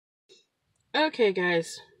Okay,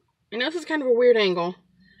 guys. I know this is kind of a weird angle,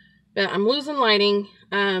 but I'm losing lighting.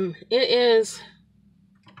 It is...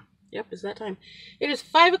 Yep, it's that time. It is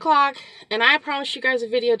 5 o'clock, and I promised you guys a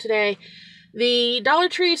video today. The Dollar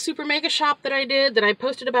Tree Super Mega Shop that I did, that I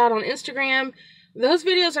posted about on Instagram, those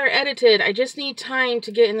videos are edited. I just need time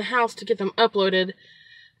to get in the house to get them uploaded.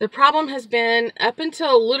 The problem has been, up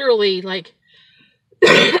until literally, like,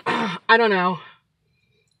 I don't know,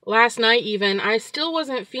 last night even, I still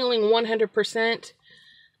wasn't feeling 100%.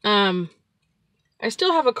 I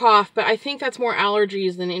still have a cough, but I think that's more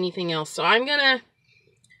allergies than anything else. So I'm gonna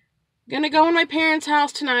go in my parents'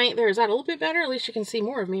 house tonight. Is that a little bit better? At least you can see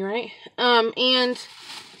more of me, right? And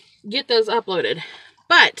get those uploaded.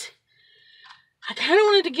 But I kind of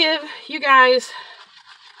wanted to give you guys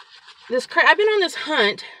this I've been on this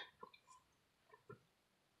hunt.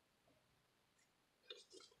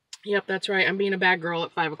 Yep, that's right. I'm being a bad girl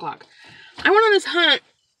at 5 o'clock. I went on this hunt.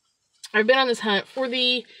 I've been on this hunt for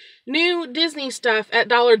the new Disney stuff at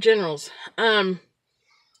Dollar General's. And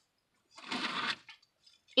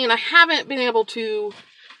I haven't been able to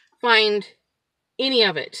find any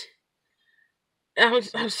of it. I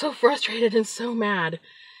was so frustrated and so mad.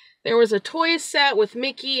 There was a toy set with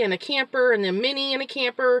Mickey and a camper, and then Minnie and a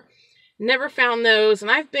camper. Never found those.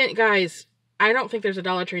 And I've been, guys, I don't think there's a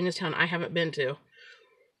Dollar Tree in this town I haven't been to.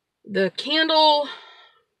 The candle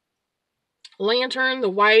lantern, the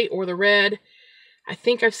white or the red, I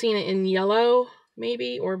think I've seen it in yellow,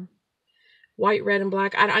 maybe, or white, red, and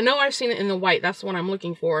black. I know I've seen it in the white. That's the one I'm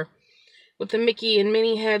looking for. With the Mickey and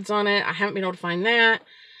Minnie heads on it. I haven't been able to find that.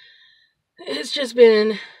 It's just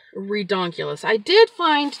been redonkulous. I did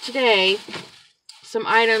find today some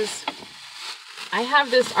items. I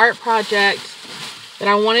have this art project that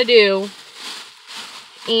I want to do.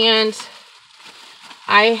 And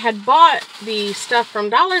I had bought the stuff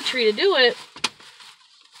from Dollar Tree to do it.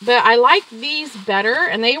 But I like these better.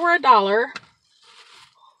 And they were $1.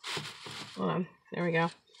 Hold on. There we go.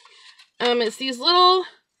 It's these little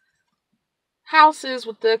houses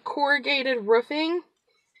with the corrugated roofing.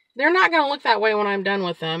 They're not going to look that way when I'm done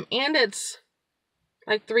with them. And it's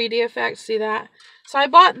like 3D effects. See that? So I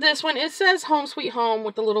bought this one. It says Home Sweet Home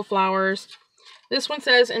with the little flowers. This one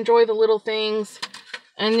says Enjoy the Little Things.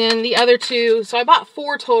 And then the other two. So I bought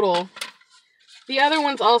 4 total. The other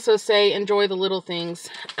ones also say Enjoy the Little Things.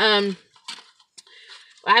 I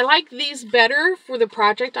like these better for the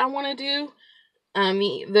project I want to do.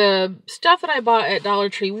 The stuff that I bought at Dollar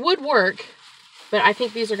Tree would work, but I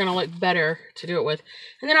think these are going to look better to do it with.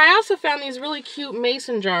 And then I also found these really cute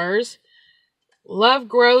mason jars. Love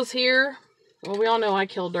grows here. Well, we all know I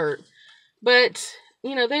kill dirt. But,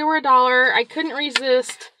 you know, they were $1. I couldn't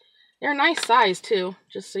resist. They're a nice size, too.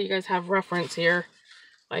 Just so you guys have reference here.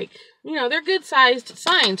 Like, you know, they're good sized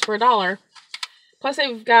signs for $1. Plus,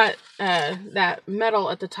 they've got that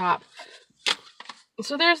metal at the top.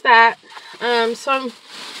 So there's that. I don't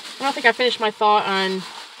think I finished my thought on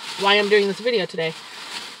why I'm doing this video today.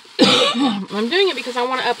 I'm doing it because I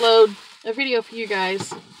want to upload a video for you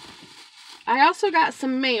guys. I also got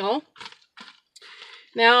some mail.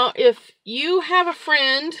 Now, if you have a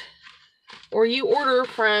friend or you order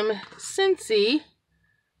from Scentsy,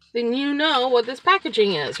 then you know what this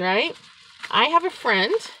packaging is, right? I have a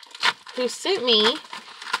friend who sent me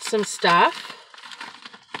some stuff.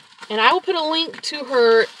 And I will put a link to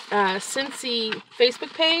her Scentsy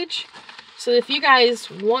Facebook page. So if you guys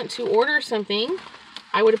want to order something,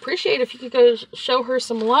 I would appreciate if you could go show her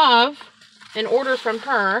some love and order from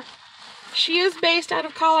her. She is based out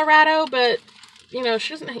of Colorado, but you know,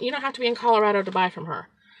 you don't have to be in Colorado to buy from her.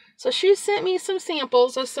 So she sent me some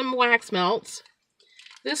samples of some wax melts.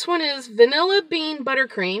 This one is Vanilla Bean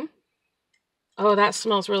Buttercream. Oh, that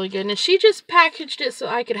smells really good. And she just packaged it so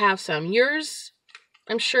I could have some. Yours,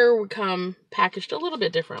 I'm sure, would come packaged a little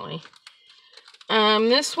bit differently.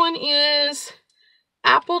 This one is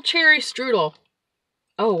Apple Cherry Strudel.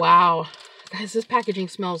 Oh, wow. Guys, this packaging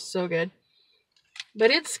smells so good.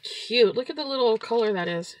 But it's cute. Look at the little color that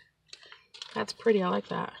is. That's pretty. I like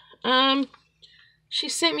that. She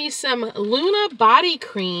sent me some Luna Body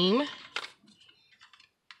Cream.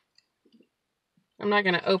 I'm not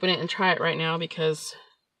going to open it and try it right now because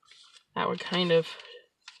that would kind of...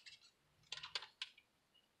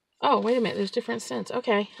 Oh, wait a minute. There's different scents.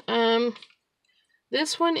 Okay.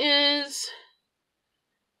 This one is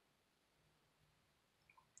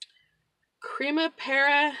Crema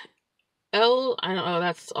Para El... I don't know.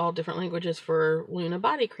 That's all different languages for Luna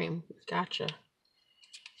Body Cream. Gotcha.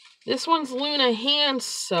 This one's Luna Hand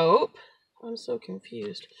Soap. I'm so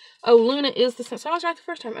confused. Oh, Luna is the scent. So I was right the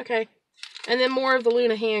first time. Okay. And then more of the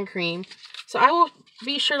Luna hand cream. So I will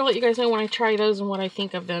be sure to let you guys know when I try those and what I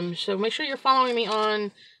think of them. So make sure you're following me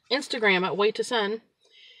on Instagram at Way to Sun.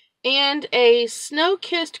 And a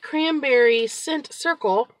Snow-Kissed Cranberry Scent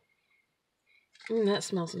Circle. That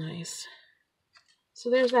smells nice. So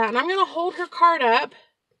there's that. And I'm going to hold her card up.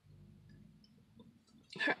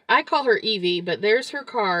 I call her Evie, but there's her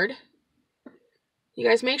card. You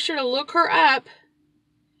guys make sure to look her up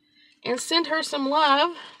and send her some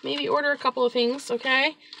love. Maybe order a couple of things,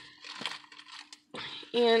 okay?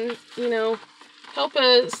 And, you know, help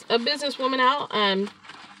a businesswoman out.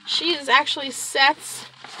 She is actually Seth's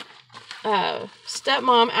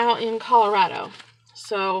stepmom out in Colorado.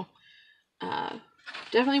 So,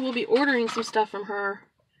 definitely will be ordering some stuff from her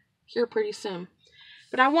here pretty soon.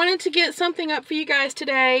 But I wanted to get something up for you guys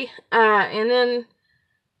today. And then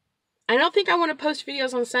I don't think I want to post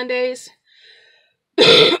videos on Sundays.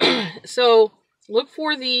 So look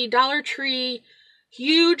for the Dollar Tree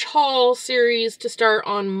huge haul series to start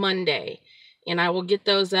on Monday. And I will get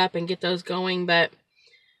those up and get those going. But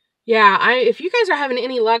yeah, if you guys are having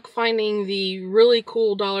any luck finding the really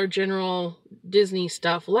cool Dollar General Disney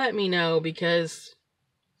stuff, let me know, because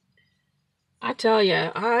I tell you,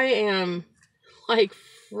 I am like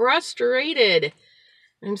frustrated.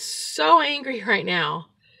 I'm so angry right now.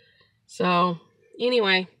 So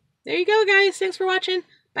anyway, there you go, guys. Thanks for watching.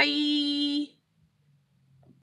 Bye.